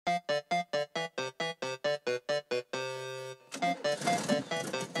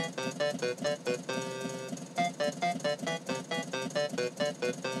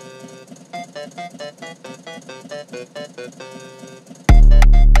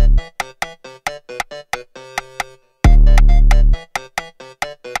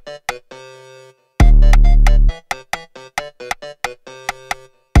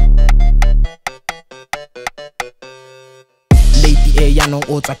Yeah, no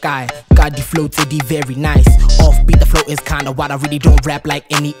otra guy. Got the flow to the very nice. Offbeat, the flow is kinda wild. I really don't rap like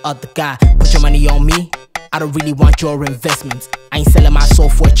any other guy. Put your money on me, I don't really want your investments. I ain't selling my soul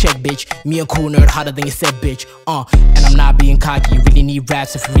for a check, bitch. Me and CoolNerrd harder than you said, bitch. And I'm not being cocky. You really need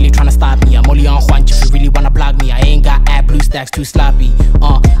raps if you really tryna stop me. I'm only on Juanch if you really wanna block me. I ain't got ad blue stacks too sloppy.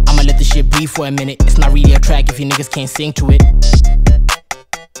 I'ma let this shit breathe for a minute. It's not really a track if you niggas can't sing to it.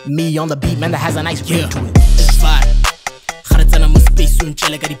 Me on the beat, man, that has a nice ring to it. It's fire. Kharatana mo space soon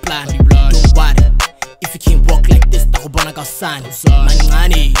chela ka di plan. Don't worry, if you can't walk like this, ta go bona ka sane.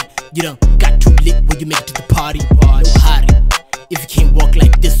 Mancane, you don't got too lit when you make it to the party. No hurry, if you can't walk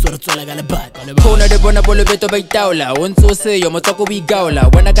like this, so tsola ka le bad. Khona de bona bolo beto ba itaula, o ntse o se yo motsoko bo igaula.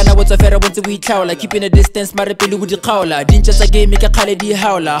 Wena kana botsa fera bontse bo itlhaula, keeping a distance mare pele go di kgaola. Dintja tsa game ke khale di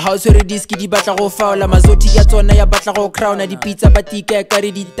haula, ha o tshwere disk di batla go faula. Mazothi ya tsona ya batla go crowna, di pizza ba tika ka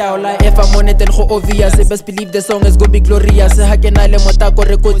re di taula. If I'm on it then go obvious, best believe the song is gonna be glorious. Ha ke na le motako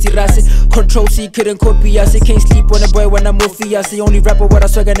re kotsi rase, control C couldn't copy us. Can't sleep on a boy when I'm Morpheus. The only rapper what I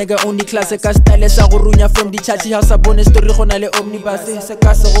swagger nigga only classic. Ka style sa go runya from di chachi house a bonus story gona le omnibus. Se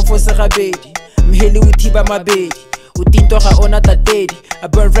ka se go fose gabedi, mheli o thiba mabedi. O tinto ga ona tatedi. I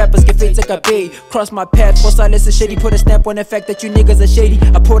burn rappers get fake ka pay. Cross my path for silence is shady. Put a stamp on the fact that you niggas are shady.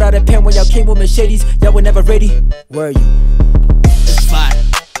 I pulled out a pen when y'all came with machetes. Y'all were never ready. Where are you? It's fire.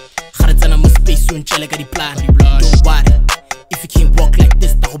 Kharatana mo space soon chela ka di plan. Don't worry, if you can't walk like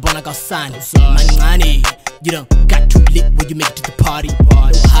this, ta go bona ka sane. Mancane, you don't got too lit when you make it to the party. No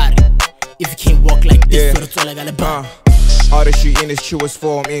hurry, if you can't walk like this, so tsola ka le bad. Artistry in its truest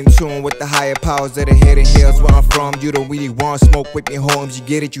form, in tune with the higher powers that are heading hills where I'm from. You don't really want smoke with me, Holmes. You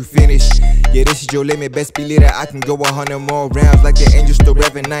get it, you finish. Yeah, this is your limit. Best believe that I can go 100 more rounds like the angels still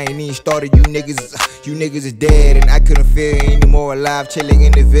revving. I ain't even started. You niggas is dead, and I couldn't feel anymore alive. Chilling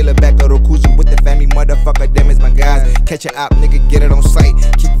in the villa back of the cruiser with the family, motherfucker. Them is my guys. Catch it out, nigga, get it on sight.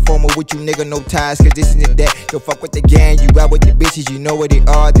 Keep it formal with you, nigga, no ties, cause this and that. Yo, fuck with the gang, you out with the bitches, you know what they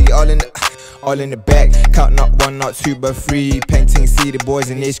are. They all in the back, count not one, not two, but three. Painting, see the boys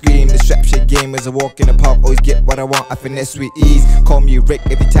and they scream. The strap shit game is a walk in the park. Always get what I want, I finesse with ease. Call me Rick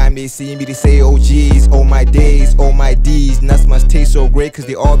every time they see me. They say, oh geez, oh my days, oh my D's. Nuts must taste so great cause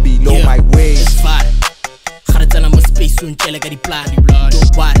they all below my waist. It's fire. Kharatana mo space soon chela ka di plan.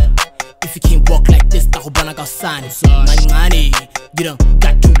 Don't worry, if you can't walk like this, ta go bona ka sane. Mancane, you don't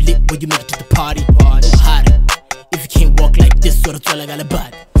got too lit when you make it to the party. No hurry, if you can't walk like this, so tsola ka le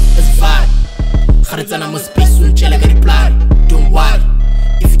bad. It's fire. Kharatana mo space soon chela ka di plan. Don't worry,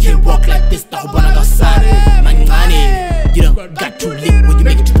 if you can't walk like this, ta go bona ka sane. Mancane, you don't got too lit when you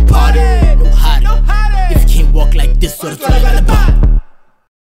make it to the party. No hurry, if you can't walk like this, so tsola ka le bad.